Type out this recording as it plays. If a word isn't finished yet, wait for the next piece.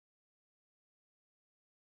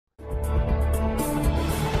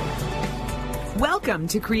Welcome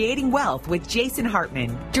to Creating Wealth with Jason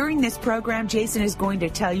Hartman. During this program, Jason is going to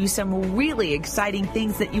tell you some really exciting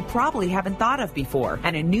things that you probably haven't thought of before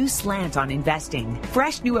and a new slant on investing.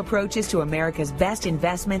 Fresh new approaches to America's best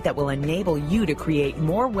investment that will enable you to create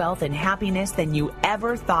more wealth and happiness than you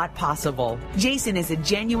ever thought possible. Jason is a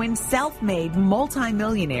genuine self-made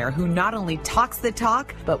multimillionaire who not only talks the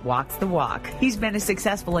talk, but walks the walk. He's been a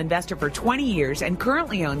successful investor for 20 years and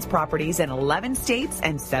currently owns properties in 11 states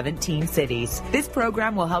and 17 cities. This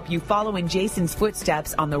program will help you follow in Jason's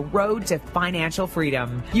footsteps on the road to financial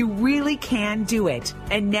freedom. You really can do it.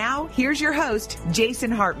 And now, here's your host,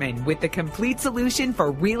 Jason Hartman, with the complete solution for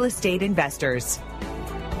real estate investors.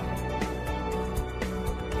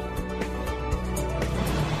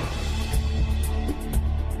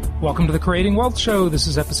 Welcome to the Creating Wealth Show. This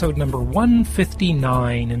is episode number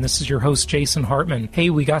 159, and this is your host, Jason Hartman.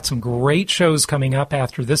 Hey, we got some great shows coming up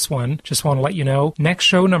after this one. Just want to let you know, next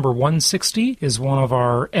show, number 160, is one of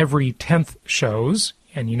our every 10th shows.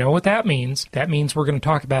 And you know what that means. That means we're going to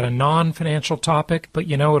talk about a non-financial topic, but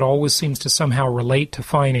you know it always seems to somehow relate to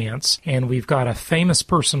finance. And we've got a famous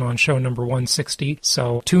person on show number 160,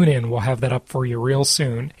 so tune in. We'll have that up for you real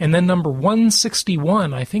soon. And then number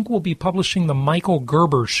 161, I think we'll be publishing the Michael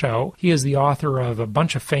Gerber Show. He is the author of a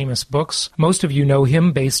bunch of famous books. Most of you know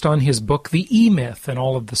him based on his book, The E-Myth, and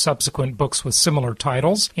all of the subsequent books with similar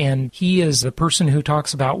titles. And he is the person who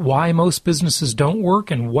talks about why most businesses don't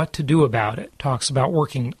work and what to do about it. Talks about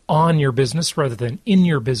working on your business rather than in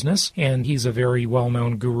your business, and he's a very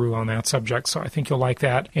well-known guru on that subject, so I think you'll like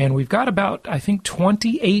that. And we've got about,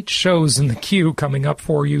 28 shows in the queue coming up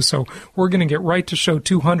for you, so we're going to get right to show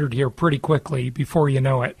 200 here pretty quickly before you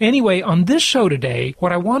know it. Anyway, on this show today,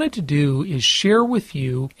 what I wanted to do is share with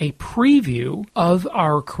you a preview of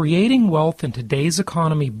our Creating Wealth in Today's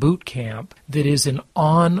Economy boot camp that is an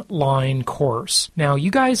online course. Now, you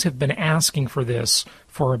guys have been asking for this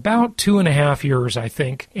for about 2.5 years, I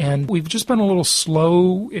think, and we've just been a little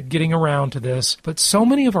slow at getting around to this, but so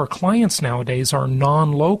many of our clients nowadays are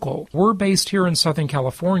non-local. We're based here in Southern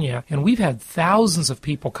California, and we've had thousands of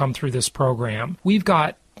people come through this program. We've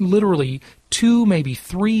got literally 2, maybe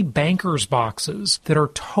 3 bankers boxes that are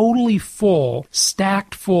totally full,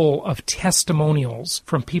 stacked full of testimonials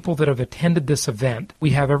from people that have attended this event. We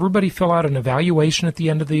have everybody fill out an evaluation at the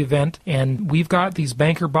end of the event, and we've got these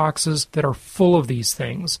banker boxes that are full of these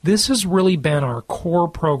things. This has really been our core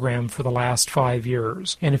program for the last 5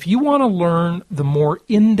 years. And if you want to learn the more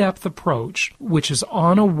in-depth approach, which is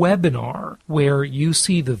on a webinar where you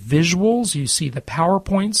see the visuals, you see the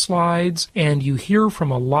PowerPoint slides, and you hear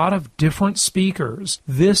from a lot of different speakers,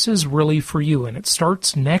 this is really for you, and it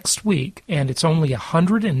starts next week, and it's only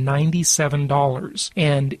 $197,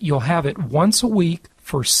 and you'll have it once a week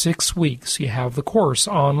for 6 weeks. You have the course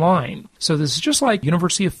online. So this is just like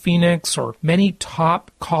University of Phoenix or many top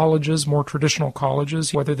colleges, more traditional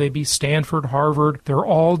colleges, whether they be Stanford, Harvard, they're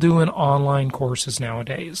all doing online courses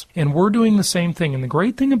nowadays. And we're doing the same thing. And the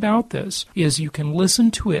great thing about this is you can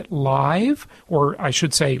listen to it live, or I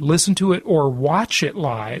should say listen to it or watch it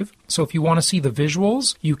live. So if you want to see the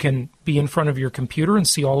visuals, you can be in front of your computer and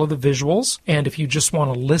see all of the visuals. And if you just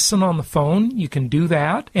want to listen on the phone, you can do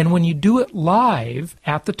that. And when you do it live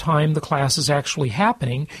at the time the class is actually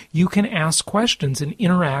happening, you can ask questions and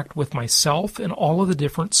interact with myself and all of the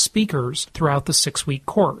different speakers throughout the 6-week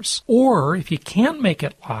course. Or if you can't make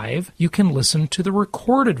it live, you can listen to the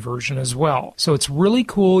recorded version as well. So it's really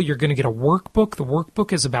cool. You're going to get a workbook. The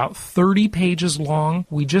workbook is about 30 pages long.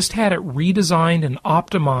 We just had it redesigned and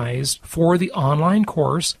optimized for the online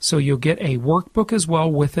course, so you'll get a workbook as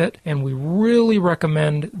well with it, and we really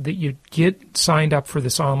recommend that you get signed up for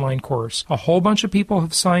this online course. A whole bunch of people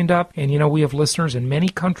have signed up, and we have listeners in many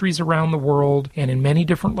countries around the world and in many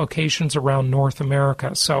different locations around North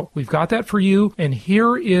America. So we've got that for you, and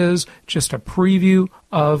here is just a preview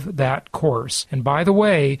of that course. And by the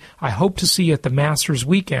way, I hope to see you at the Masters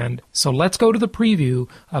Weekend, so let's go to the preview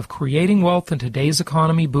of Creating Wealth in Today's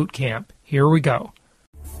Economy Boot Camp. Here we go.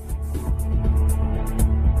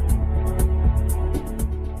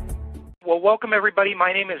 Well, welcome everybody.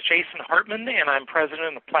 My name is Jason Hartman, and I'm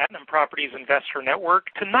president of the Platinum Properties Investor Network.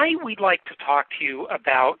 Tonight, we'd like to talk to you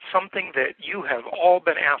about something that you have all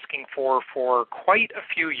been asking for quite a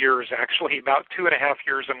few years, actually, about 2.5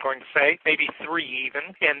 years, I'm going to say, maybe 3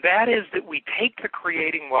 even, and that is that we take the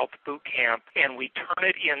Creating Wealth Boot Camp and we turn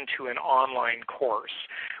it into an online course.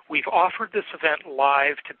 We've offered this event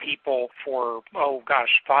live to people for,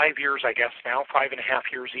 5 years, I guess now, 5.5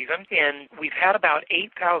 years even. And we've had about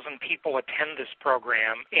 8,000 people attend this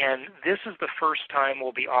program, and this is the first time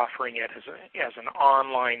we'll be offering it as an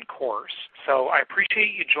online course. So I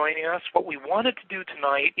appreciate you joining us. What we wanted to do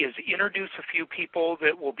tonight is introduce a few people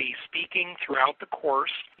that will be speaking throughout the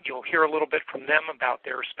course. You'll hear a little bit from them about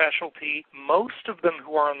their specialty. Most of them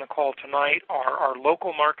who are on the call tonight are our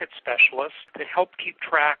local market specialists that help keep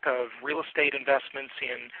track of real estate investments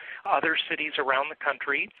in other cities around the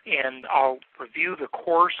country. And I'll review the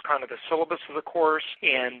course, kind of the syllabus of the course,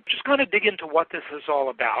 and just kind of dig into what this is all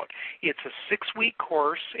about. It's a 6-week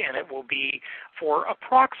course, and it will be for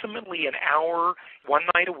approximately an hour, one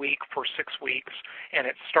night a week for 6 weeks, and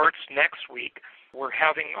it starts next week. We're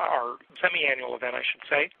having our semi-annual event, I should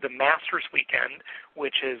say, the Masters Weekend,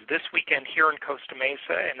 which is this weekend here in Costa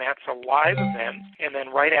Mesa, and that's a live event. And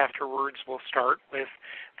then right afterwards, we'll start with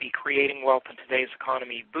the Creating Wealth in Today's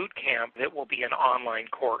Economy boot camp that will be an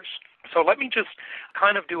online course. So let me just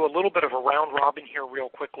kind of do a little bit of a round robin here real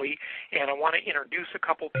quickly, and I want to introduce a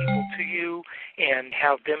couple people to you and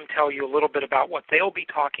have them tell you a little bit about what they'll be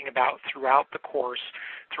talking about throughout the course,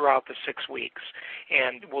 throughout the 6 weeks.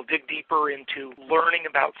 And we'll dig deeper into learning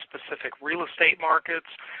about specific real estate markets.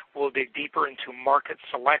 We'll dig deeper into market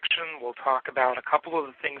selection. We'll talk about a couple of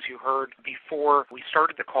the things you heard before we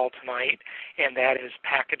started the call tonight, and that is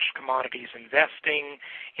packaged commodities investing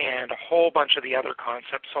and a whole bunch of the other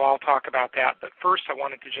concepts. So I'll talk about that. But first, I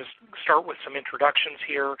wanted to just start with some introductions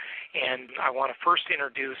here, and I want to first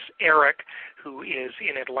introduce Eric, who is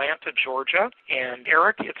in Atlanta, Georgia. And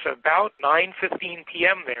Eric, it's about 9:15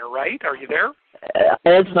 p.m. there, right? Are you there?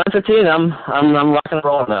 It's 9:15. I'm rocking and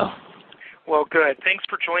rolling now. Well, good. Thanks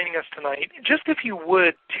for joining us tonight. Just if you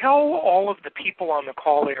would, tell all of the people on the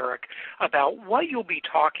call, Eric, about what you'll be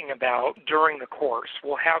talking about during the course.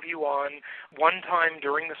 We'll have you on one time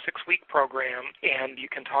during the 6-week program, and you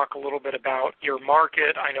can talk a little bit about your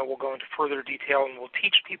market. I know we'll go into further detail, and we'll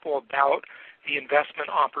teach people about the investment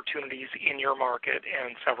opportunities in your market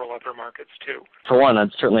and several other markets too. For one,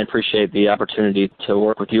 I'd certainly appreciate the opportunity to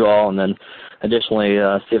work with you all, and then additionally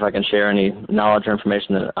see if I can share any knowledge or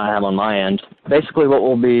information that I have on my end. Basically, what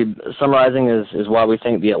we'll be summarizing is why we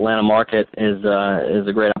think the Atlanta market is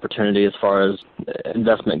a great opportunity as far as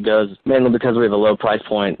investment goes, mainly because we have a low price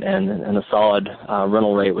point and a solid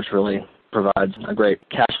rental rate, which really provides a great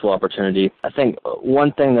cash flow opportunity. I think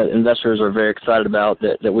one thing that investors are very excited about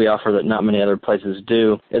that we offer that not many other places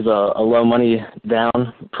do is a low money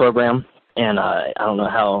down program. And I don't know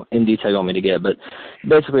how in detail you want me to get, but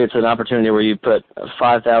basically it's an opportunity where you put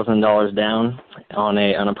 $5,000 down on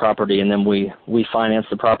a property, and then we finance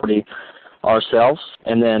the property ourselves,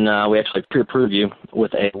 and then we actually pre-approve you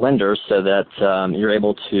with a lender so that you're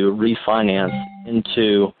able to refinance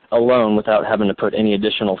into a loan without having to put any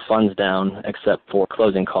additional funds down except for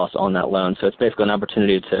closing costs on that loan. So it's basically an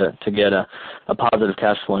opportunity to get a positive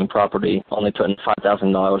cash flowing property, only putting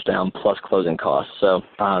 $5,000 down plus closing costs. So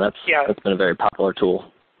that's been a very popular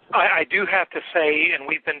tool. I do have to say, and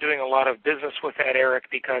we've been doing a lot of business with that,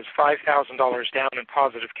 Eric, because $5,000 down in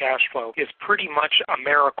positive cash flow is pretty much a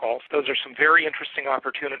miracle. Those are some very interesting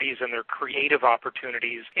opportunities, and they're creative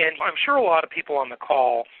opportunities. And I'm sure a lot of people on the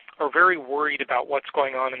call are very worried about what's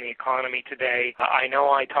going on in the economy today. I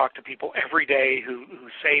know I talk to people every day who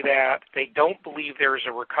say that. They don't believe there's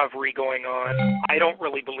a recovery going on. I don't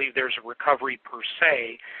really believe there's a recovery per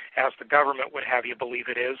se, as the government would have you believe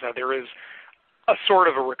it is. There is a sort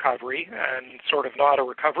of a recovery and sort of not a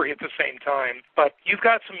recovery at the same time. But you've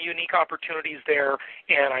got some unique opportunities there,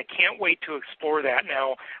 and I can't wait to explore that.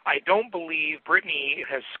 Now, I don't believe Brittany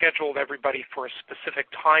has scheduled everybody for a specific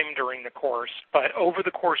time during the course, but over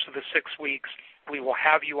the course of the 6 weeks, we will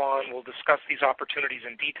have you on. We'll discuss these opportunities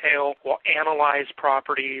in detail. We'll analyze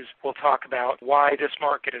properties. We'll talk about why this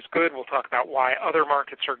market is good. We'll talk about why other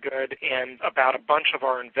markets are good, and about a bunch of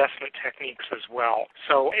our investment techniques as well.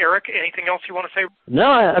 So, Eric, anything else you want to say? No,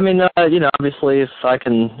 I mean, obviously, if I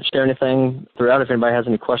can share anything throughout, if anybody has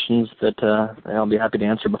any questions, that I'll be happy to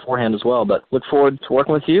answer beforehand as well. But look forward to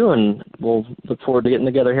working with you, and we'll look forward to getting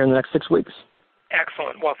together here in the next 6 weeks.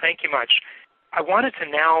 Excellent. Well, thank you much. I wanted to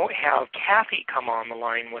now have Kathy come on the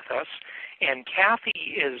line with us, And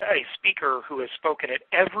Kathy is a speaker who has spoken at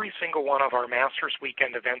every single one of our Masters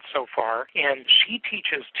Weekend events so far, and she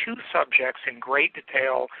teaches two subjects in great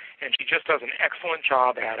detail, and she just does an excellent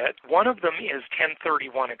job at it. One of them is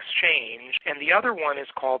 1031 exchange, and the other one is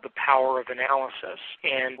called the power of analysis.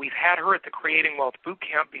 And we've had her at the Creating Wealth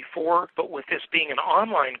Bootcamp before, but with this being an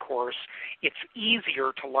online course, it's easier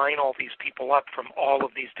to line all these people up from all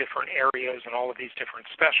of these different areas and all of these different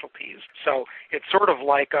specialties. So it's sort of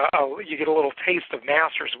like you get a little taste of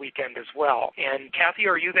Masters Weekend as well. And Kathy,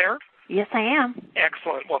 are you there? Yes, I am.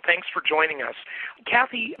 Excellent. Well, thanks for joining us.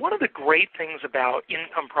 Kathy, one of the great things about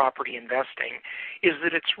income property investing is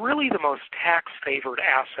that it's really the most tax-favored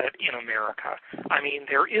asset in America. I mean,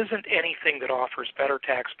 there isn't anything that offers better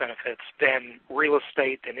tax benefits than real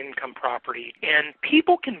estate, than income property. And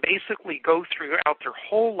people can basically go throughout their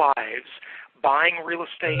whole lives buying real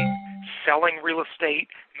estate, selling real estate,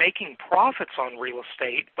 making profits on real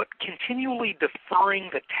estate, but continually deferring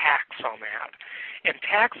the tax on that. And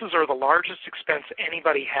taxes are the largest expense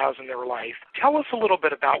anybody has in their life. Tell us a little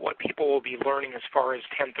bit about what people will be learning as far as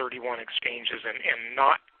 1031 exchanges and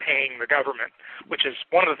not paying the government, which is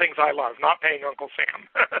one of the things I love, not paying Uncle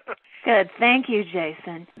Sam. Good. Thank you,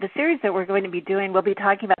 Jason. The series that we're going to be doing, we'll be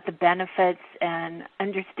talking about the benefits and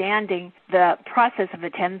understanding the process of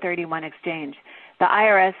a 1031 exchange. The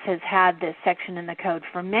IRS has had this section in the code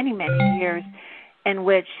for many, many years, in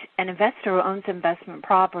which an investor who owns investment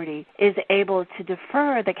property is able to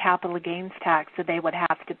defer the capital gains tax that they would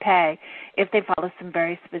have to pay if they follow some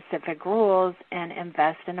very specific rules and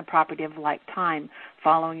invest in a property of like time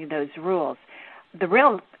following those rules. The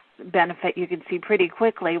real benefit you can see pretty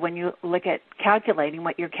quickly when you look at calculating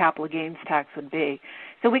what your capital gains tax would be.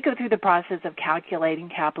 So we go through the process of calculating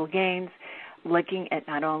capital gains, looking at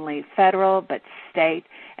not only federal but state,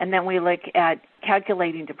 and then we look at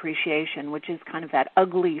calculating depreciation, which is kind of that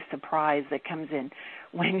ugly surprise that comes in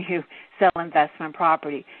when you sell investment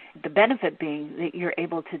property. The benefit being that you're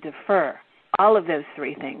able to defer all of those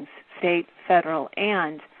three things, state, federal,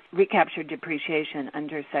 and recaptured depreciation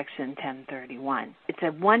under Section 1031. It's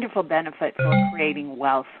a wonderful benefit for creating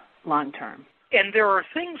wealth long term. And there are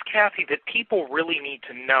things, Kathy, that people really need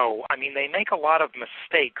to know. I mean, they make a lot of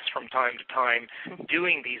mistakes from time to time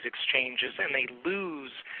doing these exchanges, and they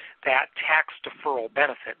lose that tax deferral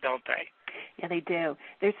benefit, don't they? Yeah, they do.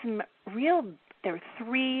 There are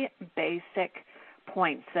three basic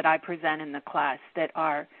points that I present in the class that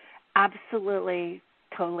are absolutely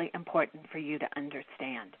totally important for you to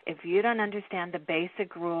understand. If you don't understand the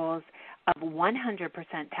basic rules of 100%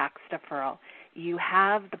 tax deferral, you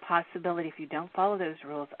have the possibility, if you don't follow those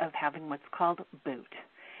rules, of having what's called boot.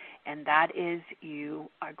 And that is you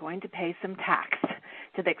are going to pay some tax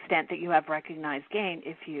to the extent that you have recognized gain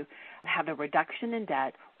if you have a reduction in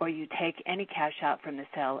debt or you take any cash out from the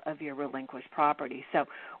sale of your relinquished property. So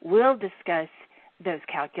we'll discuss those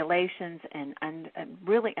calculations and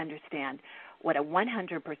really understand what a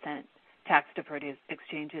 100% tax-deferred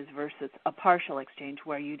exchange is versus a partial exchange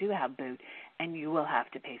where you do have boot and you will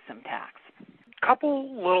have to pay some tax.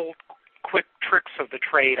 Couple little quick tricks of the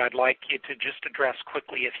trade I'd like you to just address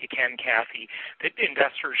quickly, if you can, Kathy, that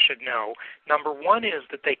investors should know. Number one is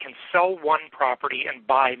that they can sell one property and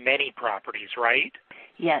buy many properties, right?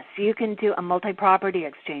 Yes, you can do a multi-property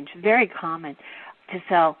exchange. Very common to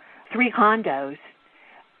sell 3 condos,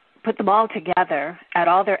 put them all together, add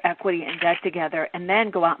all their equity and debt together, and then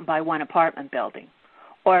go out and buy one apartment building.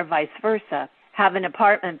 Or vice versa, have an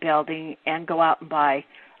apartment building and go out and buy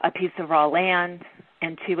a piece of raw land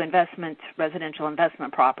and 2 residential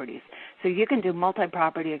investment properties. So you can do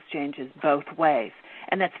multi-property exchanges both ways.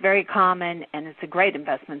 And that's very common, and it's a great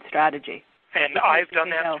investment strategy. And I've done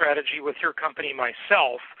that strategy with your company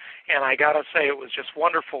myself, and I got to say it was just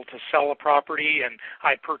wonderful to sell a property, and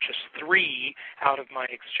I purchased 3 out of my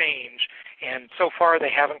exchange, and so far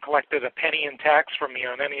they haven't collected a penny in tax from me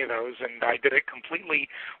on any of those, and I did it completely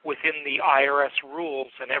within the IRS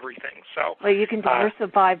rules and everything. So, well, you can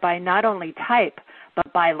diversify by not only type,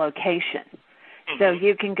 but by location. Mm-hmm. So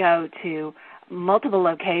you can go to multiple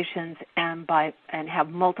locations and have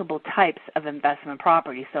multiple types of investment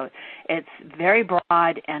property. So it's very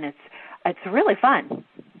broad and it's really fun.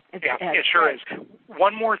 It sure is.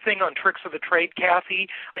 One more thing on tricks of the trade, Kathy,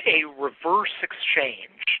 a reverse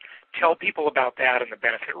exchange. Tell people about that and the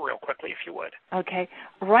benefit real quickly, if you would. Okay.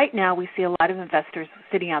 Right now we see a lot of investors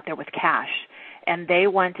sitting out there with cash, and they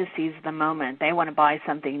want to seize the moment. They want to buy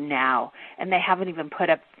something now, and they haven't even put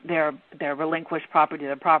up their relinquished property,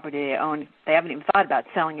 the property they own. They haven't even thought about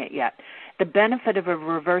selling it yet. The benefit of a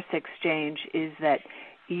reverse exchange is that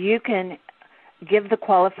you can give the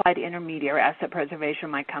qualified intermediary, Asset Preservation,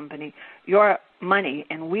 my company, your money,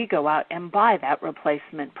 and we go out and buy that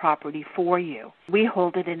replacement property for you. We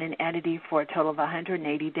hold it in an entity for a total of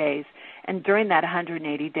 180 days, and during that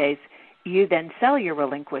 180 days, you then sell your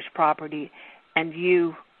relinquished property, and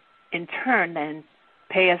you, in turn, then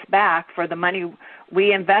pay us back for the money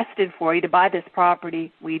we invested for you to buy this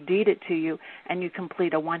property. We deed it to you, and you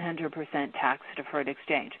complete a 100% tax-deferred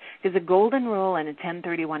exchange. Because the golden rule in a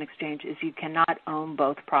 1031 exchange is you cannot own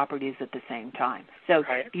both properties at the same time. So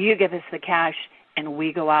you give us the cash, and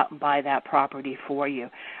we go out and buy that property for you,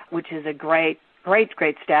 which is a great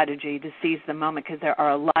strategy to seize the moment, because there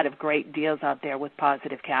are a lot of great deals out there with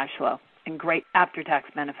positive cash flow and great after-tax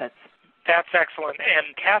benefits. That's excellent.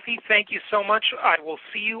 And Kathy, thank you so much. I will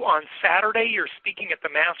see you on Saturday. You're speaking at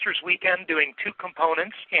the Masters Weekend doing two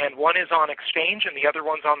components, and one is on exchange and the other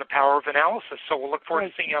one's on the power of analysis. So we'll look forward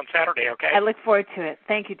to seeing you on Saturday, okay? I look forward to it.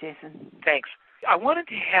 Thank you, Jason. Thanks. I wanted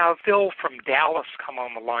to have Phil from Dallas come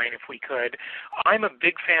on the line if we could. I'm a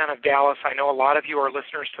big fan of Dallas. I know a lot of you are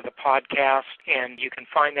listeners to the podcast, and you can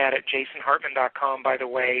find that at jasonhartman.com, by the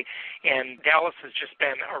way. And Dallas has just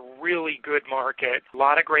been a really good market, a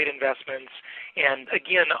lot of great investments. And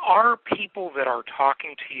again, our people that are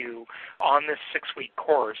talking to you on this 6-week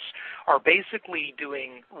course are basically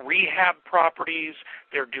doing rehab properties.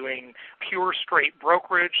 They're doing pure straight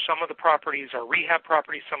brokerage. Some of the properties are rehab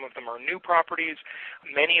properties. Some of them are new properties.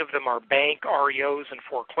 Many of them are bank REOs and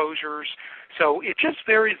foreclosures. So it just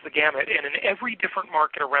varies the gamut. And in every different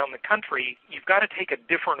market around the country, you've got to take a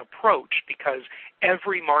different approach because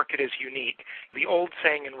every market is unique. The old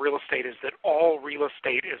saying in real estate is that all real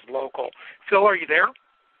estate is local. Phil, are you there?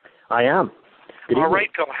 I am. All right,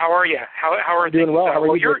 Phil. How are you? How are things? Doing well. How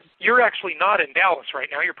are you? You're actually not in Dallas right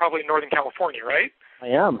now. You're probably in Northern California, right? I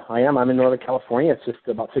am. I'm in Northern California. It's just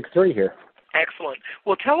about 6:30 here. Excellent.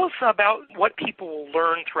 Well, tell us about what people will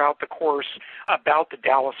learn throughout the course about the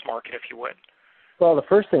Dallas market, if you would. Well, the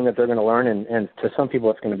first thing that they're going to learn, and to some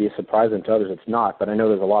people it's going to be a surprise and to others it's not, but I know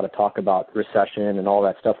there's a lot of talk about recession and all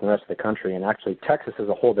that stuff in the rest of the country, and actually Texas as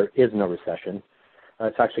a whole, there is no recession.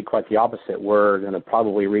 It's actually quite the opposite. We're going to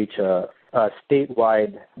probably reach a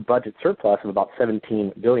statewide budget surplus of about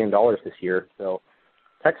 $17 billion this year. So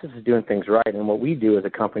Texas is doing things right, and what we do as a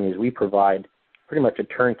company is we provide pretty much a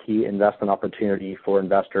turnkey investment opportunity for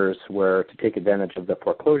investors where to take advantage of the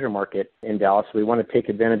foreclosure market in Dallas. We want to take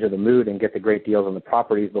advantage of the mood and get the great deals on the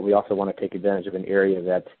properties, but we also want to take advantage of an area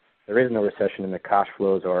that there is no recession and the cash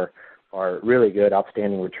flows are really good,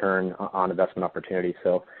 outstanding return on investment opportunities.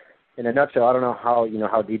 So in a nutshell, I don't know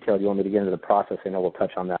how detailed you want me to get into the process. I know we'll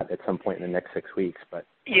touch on that at some point in the next 6 weeks, but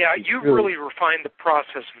yeah, you've really refined the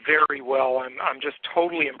process very well. I'm just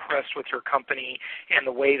totally impressed with your company and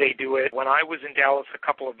the way they do it. When I was in Dallas a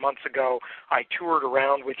couple of months ago, I toured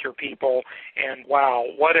around with your people, and wow,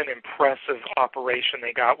 what an impressive operation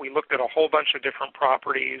they got. We looked at a whole bunch of different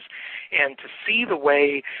properties, and to see the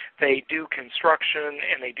way they do construction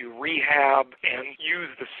and they do rehab and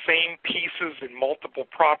use the same pieces in multiple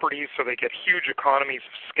properties so they get huge economies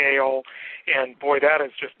of scale, and boy, that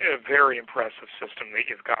is just a very impressive system that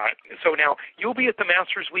you've got. So now, you'll be at the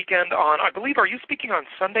Masters Weekend on, I believe, are you speaking on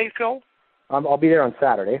Sunday, Phil? I'll be there on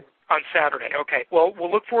Saturday. On Saturday, okay. Well,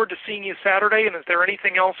 we'll look forward to seeing you Saturday, and is there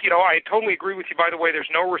anything else? I totally agree with you, by the way,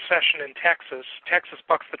 there's no recession in Texas. Texas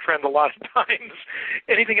bucks the trend a lot of times.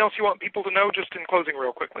 Anything else you want people to know, just in closing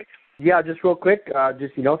real quickly? Yeah, just real quick,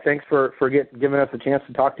 thanks for giving us a chance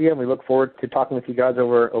to talk to you, and we look forward to talking with you guys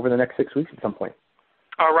over the next 6 weeks at some point.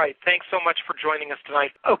 All right. Thanks so much for joining us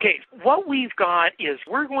tonight. Okay, what we've got is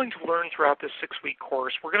we're going to learn throughout this 6-week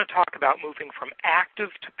course. We're going to talk about moving from active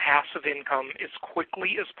to passive income as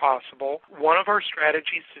quickly as possible. One of our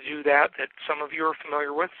strategies to do that some of you are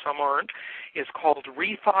familiar with, some aren't, is called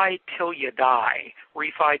refi till you die.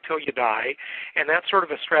 Refi till you die. And that's sort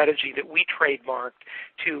of a strategy that we trademarked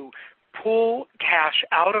to pull cash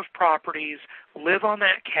out of properties, live on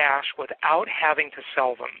that cash without having to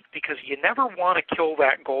sell them, because you never want to kill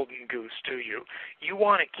that golden goose, do you? You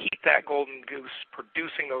want to keep that golden goose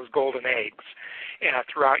producing those golden eggs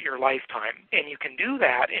throughout your lifetime. And you can do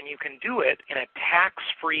that, and you can do it in a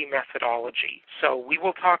tax-free methodology. So we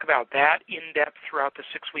will talk about that in depth throughout the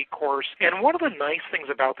 6-week course. And one of the nice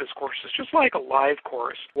things about this course is just like a live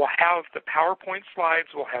course, we'll have the PowerPoint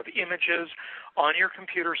slides, we'll have images. on your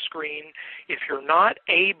computer screen. If you're not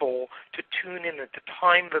able to tune in at the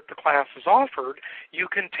time that the class is offered, you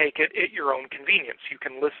can take it at your own convenience. You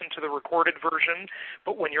can listen to the recorded version,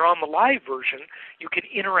 but when you're on the live version, you can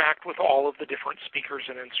interact with all of the different speakers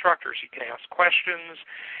and instructors. You can ask questions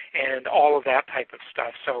and all of that type of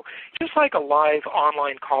stuff. So just like a live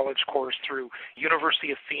online college course through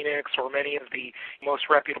University of Phoenix or many of the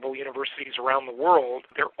most reputable universities around the world,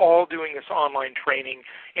 they're all doing this online training,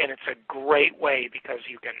 and it's a great way because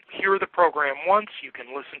you can hear the program once, you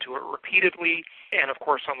can listen to it repeatedly, and of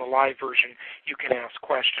course on the live version you can ask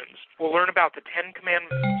questions. We'll learn about the 10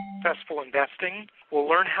 Commandments of successful investing. We'll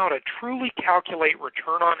learn how to truly calculate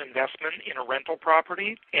return on investment in a rental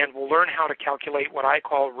property, and we'll learn how to calculate what I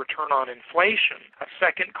call return on inflation, a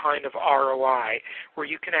second kind of ROI, where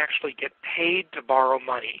you can actually get paid to borrow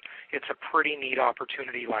money. It's a pretty neat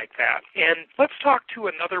opportunity like that. And let's talk to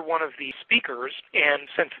another one of the speakers, and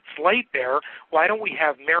since it's late there, why don't we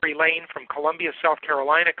have Mary Lane from Columbia, South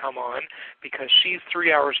Carolina come on, because she's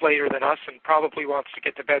 3 hours later than us and probably wants to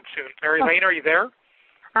get to bed soon. Mary Lane, are you there?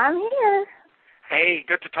 I'm here. Hey,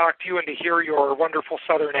 good to talk to you and to hear your wonderful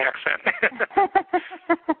Southern accent.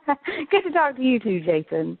 Good to talk to you too,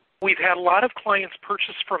 Jason. We've had a lot of clients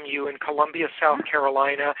purchase from you in Columbia, South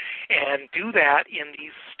Carolina, and do that in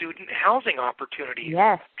these student housing opportunities.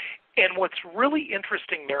 Yes. And what's really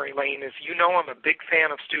interesting, Mary Lane, is you know I'm a big fan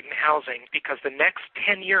of student housing because the next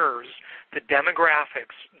 10 years, the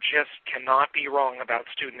demographics just cannot be wrong about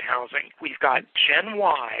student housing. We've got Gen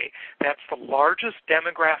Y, that's the largest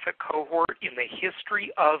demographic cohort in the history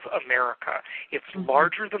of America. It's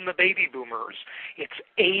larger than the baby boomers. It's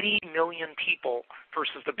 80 million people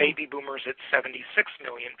versus the baby boomers at 76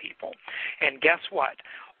 million people. And guess what?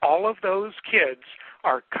 All of those kids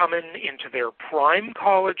are coming into their prime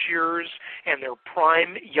college years and their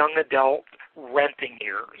prime young adult renting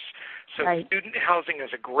years. So student housing is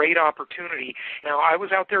a great opportunity. Now, I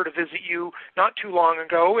was out there to visit you not too long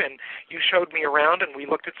ago, and you showed me around, and we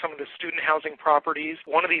looked at some of the student housing properties.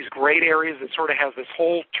 One of these great areas that sort of has this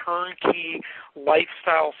whole turnkey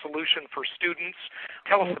lifestyle solution for students.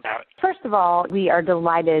 Tell us about it. First of all, we are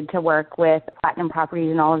delighted to work with Platinum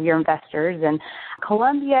Properties and all of your investors. And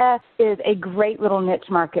Columbia is a great little niche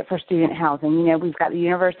market for student housing. You know, we've got the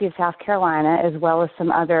University of South Carolina as well as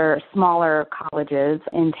some other smaller colleges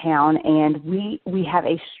in town. And we have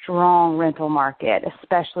a strong rental market,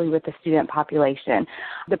 especially with the student population.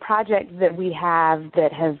 The project that we have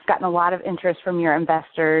that has gotten a lot of interest from your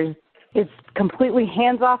investors is completely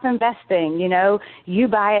hands-off investing. You know, you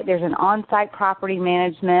buy it, there's an on-site property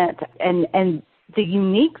management, and the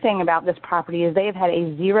unique thing about this property is they have had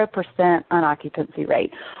a 0% unoccupancy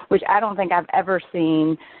rate, which I don't think I've ever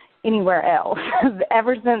seen anywhere else.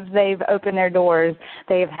 Ever since they've opened their doors,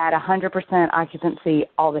 they've had 100% occupancy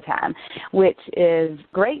all the time, which is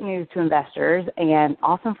great news to investors and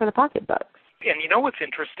awesome for the pocketbooks. And you know what's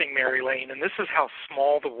interesting, Mary Lane, and this is how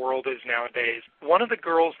small the world is nowadays. One of the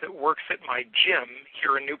girls that works at my gym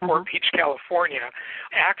here in Newport Beach, California,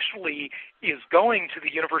 actually is going to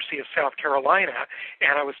the University of South Carolina,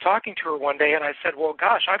 and I was talking to her one day, and I said, well,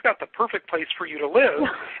 gosh, I've got the perfect place for you to live,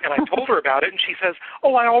 and I told her about it, and she says,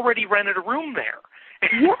 oh, I already rented a room there.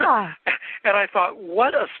 Yeah. And I thought,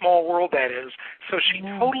 what a small world that is. So she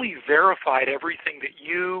totally verified everything that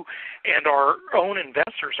you and our own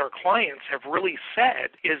investors, our clients, have really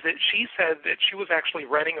said, is that she said that she was actually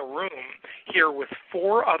renting a room here with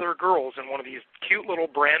 4 other girls in one of these cute little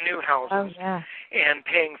brand new houses and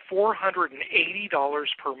paying $480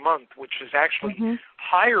 per month, which is actually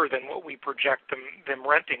higher than what we project them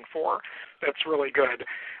renting for. That's really good.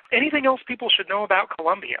 Anything else people should know about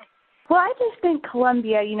Columbia? Well, I just think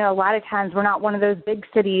Columbia, you know, a lot of times we're not one of those big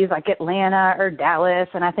cities like Atlanta or Dallas,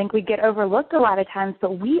 and I think we get overlooked a lot of times,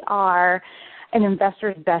 but we are an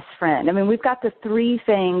investor's best friend. I mean, we've got the 3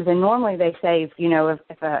 things, and normally they say, you know,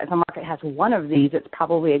 if a market has one of these, it's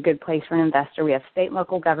probably a good place for an investor. We have state and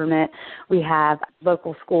local government, we have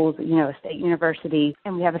local schools, you know, a state university,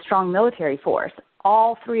 and we have a strong military force.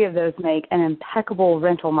 All 3 of those make an impeccable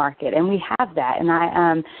rental market, and we have that. And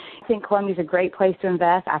I think Columbia is a great place to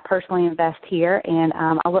invest. I personally invest here, and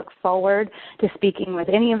I look forward to speaking with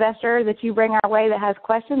any investor that you bring our way that has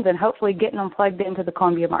questions and hopefully getting them plugged into the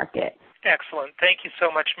Columbia market. Excellent. Thank you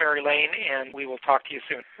so much, Mary Lane, and we will talk to you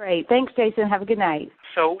soon. Great. Thanks, Jason. Have a good night.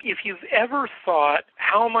 So if you've ever thought,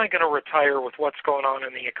 how am I going to retire with what's going on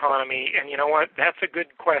in the economy? And you know what? That's a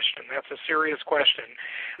good question. That's a serious question.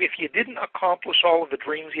 If you didn't accomplish all of the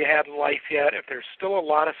dreams you had in life yet, if there's still a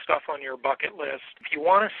lot of stuff on your bucket list, if you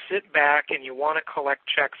want to sit back and you want to collect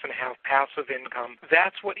checks and have passive income,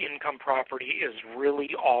 that's what income property is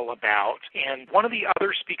really all about. And one of the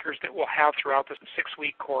other speakers that we'll have throughout this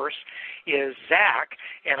 6-week course is Zach,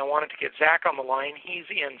 and I wanted to get Zach on the line.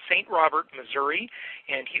 He's in St. Robert, Missouri,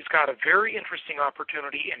 and he's got a very interesting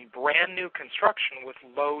opportunity in brand new construction with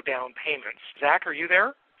low down payments. Zach, are you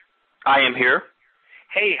there? I am here.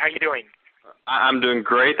 Hey, how you doing? I'm doing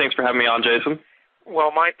great. Thanks for having me on, Jason.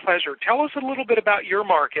 Well, my pleasure. Tell us a little bit about your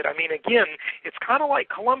market. I mean, again, it's kind of like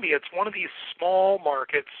Columbia. It's one of these small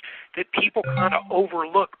markets that people kind of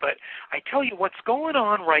overlook. But I tell you, what's going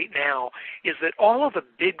on right now is that all of the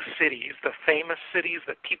big cities, the famous cities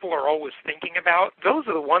that people are always thinking about, those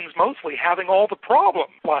are the ones mostly having all the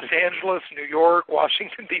problems. Los Angeles, New York,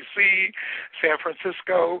 Washington, D.C., San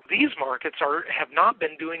Francisco. These markets have not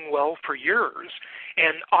been doing well for years.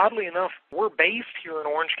 And oddly enough, we're based here in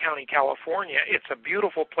Orange County, California. It's a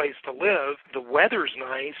beautiful place to live. The weather's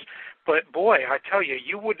nice. But boy, I tell you,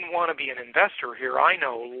 you wouldn't want to be an investor here. I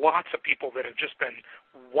know lots of people that have just been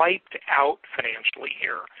wiped out financially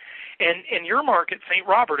here. And your market, St.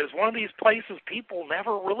 Robert, is one of these places people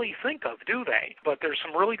never really think of, do they? But there's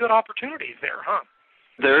some really good opportunities there, huh?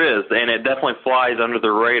 There is, and it definitely flies under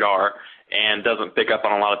the radar and doesn't pick up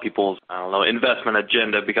on a lot of people's, investment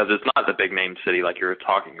agenda because it's not the big name city like you were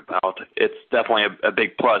talking about. It's definitely a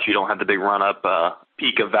big plus. You don't have the big run-up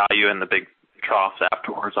peak of value and the big troughs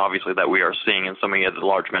afterwards, obviously, that we are seeing in so many of the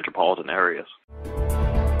large metropolitan areas.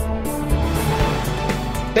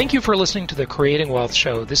 Thank you for listening to the Creating Wealth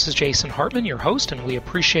Show. This is Jason Hartman, your host, and we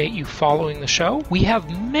appreciate you following the show. We have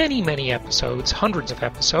many, many episodes, hundreds of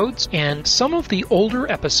episodes, and some of the older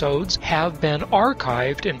episodes have been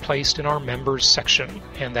archived and placed in our members section,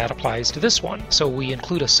 and that applies to this one. So we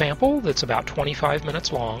include a sample that's about 25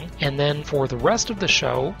 minutes long, and then for the rest of the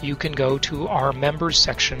show, you can go to our members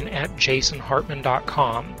section at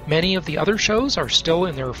jasonhartman.com. Many of the other shows are still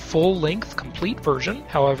in their full-length, complete version.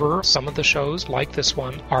 However, some of the shows, like this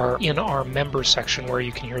one, are in our members section where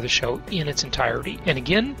you can hear the show in its entirety. And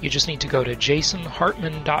again, you just need to go to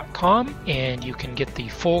jasonhartman.com and you can get the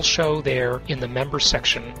full show there in the members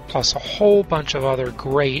section, plus a whole bunch of other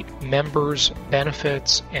great members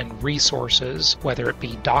benefits and resources, whether it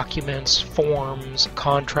be documents, forms,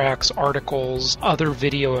 contracts, articles, other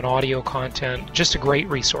video and audio content. Just a great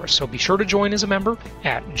resource. So be sure to join as a member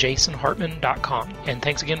at jasonhartman.com. And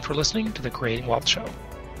thanks again for listening to the Creating Wealth Show.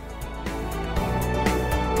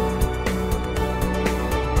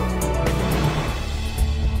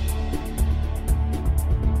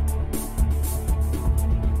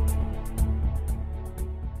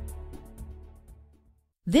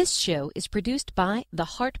 This show is produced by the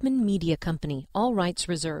Hartman Media Company, all rights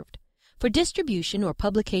reserved. For distribution or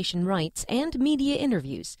publication rights and media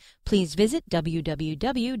interviews, please visit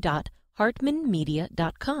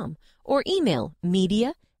www.hartmanmedia.com or email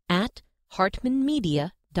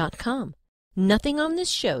media@hartmanmedia.com. Nothing on this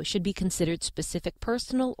show should be considered specific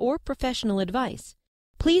personal or professional advice.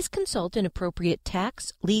 Please consult an appropriate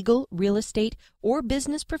tax, legal, real estate, or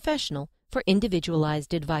business professional for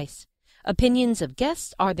individualized advice. Opinions of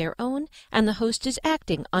guests are their own, and the host is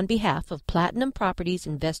acting on behalf of Platinum Properties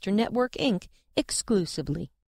Investor Network, Inc. exclusively.